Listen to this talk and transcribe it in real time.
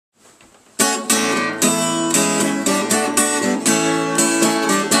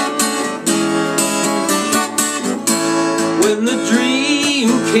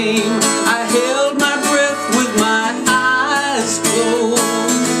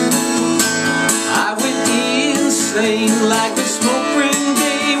everything like a smoke ring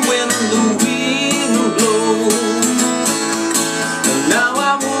day when the wind blows. And now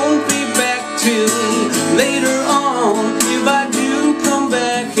I won't be back till later on, if I do come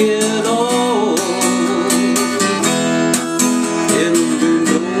back at all. And you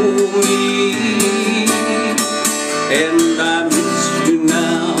know me, and I miss you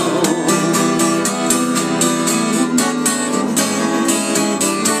now.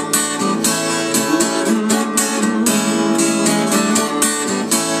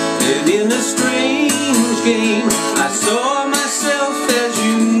 And in a strange game, I saw myself as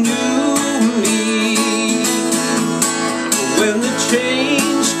you knew me. When the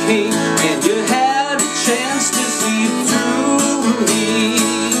change came and you had a chance to see through me,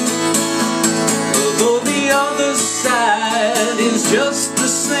 although the other side is just the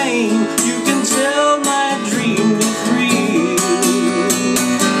same, you can tell my dream is real,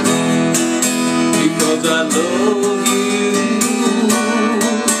 because I love you.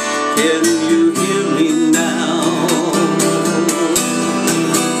 Can you hear me now?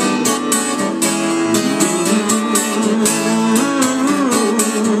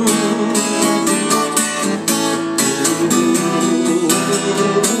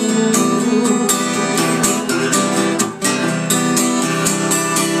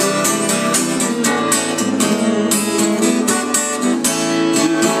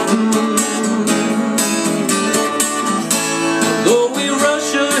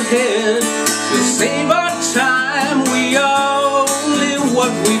 To save our time, we are only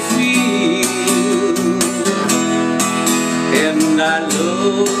what we feel. And I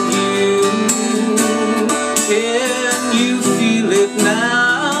love you. Can you feel it now?